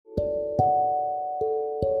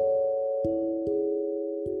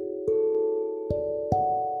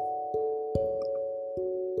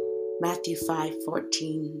Matthew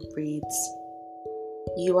 5:14 reads,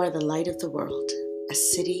 "You are the light of the world. A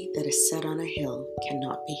city that is set on a hill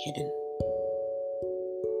cannot be hidden."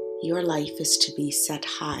 Your life is to be set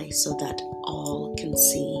high so that all can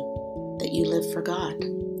see that you live for God.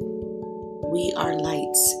 We are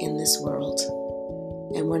lights in this world,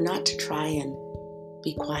 and we're not to try and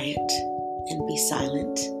be quiet and be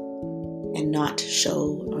silent and not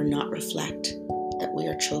show or not reflect that we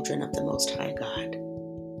are children of the Most High God.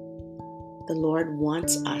 The Lord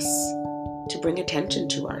wants us to bring attention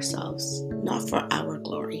to ourselves, not for our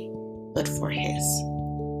glory, but for His.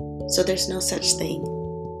 So there's no such thing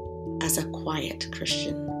as a quiet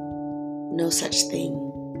Christian, no such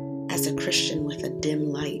thing as a Christian with a dim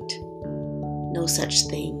light, no such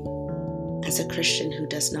thing as a Christian who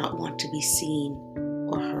does not want to be seen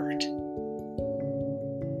or heard.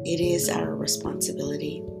 It is our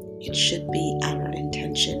responsibility, it should be our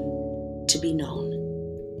intention to be known,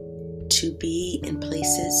 to be in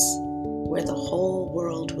places where the whole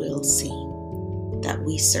world will see that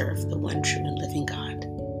we serve the one true and living God.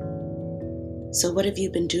 So what have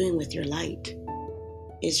you been doing with your light?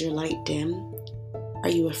 Is your light dim? Are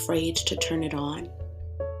you afraid to turn it on?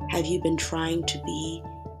 Have you been trying to be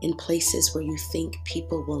in places where you think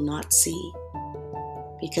people will not see?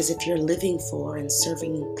 Because if you're living for and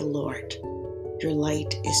serving the Lord, your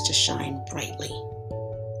light is to shine brightly.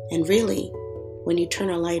 And really, when you turn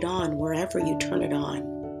a light on, wherever you turn it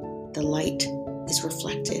on, the light is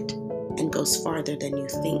reflected and goes farther than you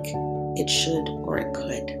think it should or it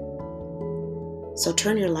could. So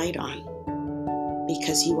turn your light on,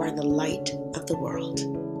 because you are the light of the world,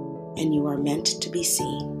 and you are meant to be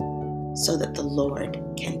seen so that the Lord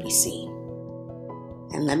can be seen.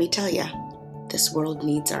 And let me tell you, this world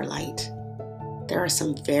needs our light. There are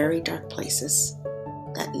some very dark places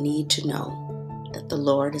that need to know that the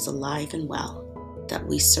Lord is alive and well, that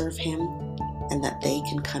we serve Him, and that they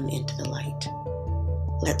can come into the light.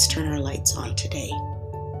 Let's turn our lights on today.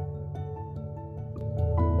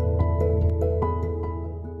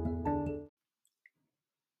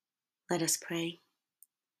 Let us pray.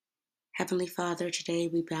 Heavenly Father, today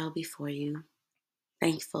we bow before you,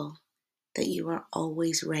 thankful that you are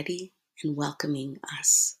always ready and welcoming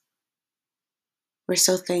us. We're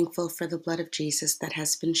so thankful for the blood of Jesus that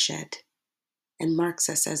has been shed and marks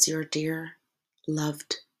us as your dear,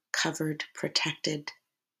 loved, covered, protected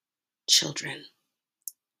children.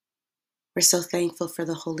 We're so thankful for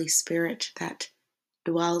the Holy Spirit that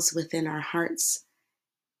dwells within our hearts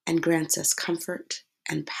and grants us comfort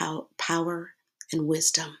and power and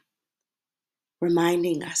wisdom,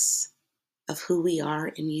 reminding us of who we are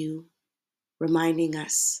in you, reminding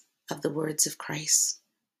us of the words of Christ,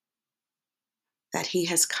 that He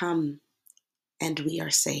has come and we are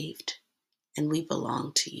saved and we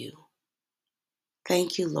belong to you.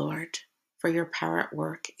 Thank you, Lord, for your power at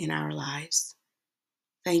work in our lives.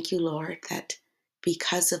 Thank you, Lord, that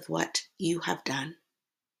because of what you have done,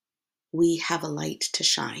 we have a light to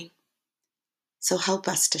shine. So help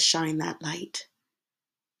us to shine that light.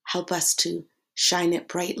 Help us to shine it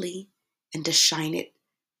brightly and to shine it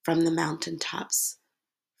from the mountaintops,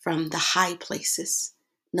 from the high places,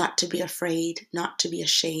 not to be afraid, not to be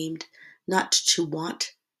ashamed, not to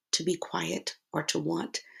want to be quiet or to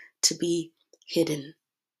want to be hidden,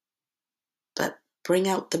 but bring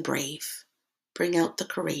out the brave, bring out the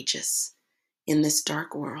courageous in this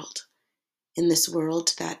dark world, in this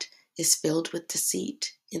world that is filled with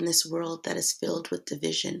deceit, in this world that is filled with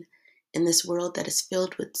division, in this world that is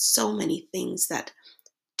filled with so many things that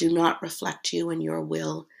do not reflect you and your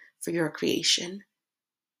will for your creation.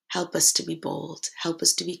 Help us to be bold. Help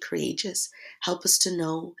us to be courageous. Help us to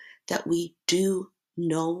know that we do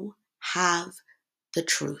have the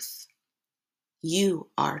truth. You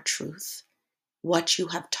are truth. What you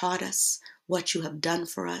have taught us, what you have done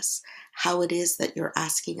for us, how it is that you're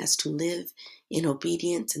asking us to live in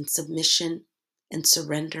obedience and submission and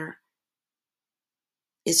surrender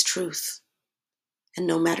is truth. And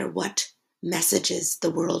no matter what messages the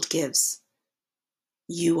world gives,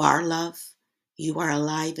 you are love, you are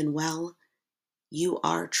alive and well, you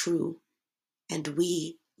are true, and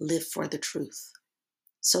we live for the truth.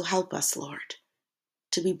 So help us, Lord,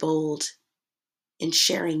 to be bold in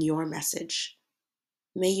sharing your message.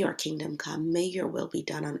 May your kingdom come. May your will be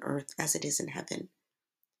done on earth as it is in heaven.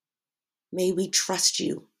 May we trust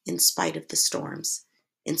you in spite of the storms,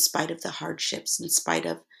 in spite of the hardships, in spite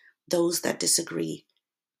of those that disagree.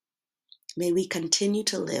 May we continue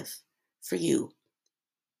to live for you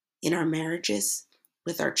in our marriages,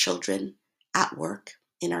 with our children, at work,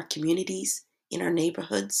 in our communities, in our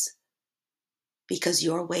neighborhoods, because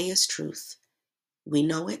your way is truth. We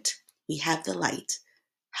know it. We have the light.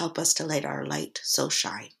 Help us to let our light so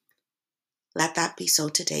shine. Let that be so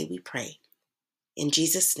today, we pray. In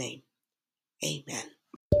Jesus' name, amen.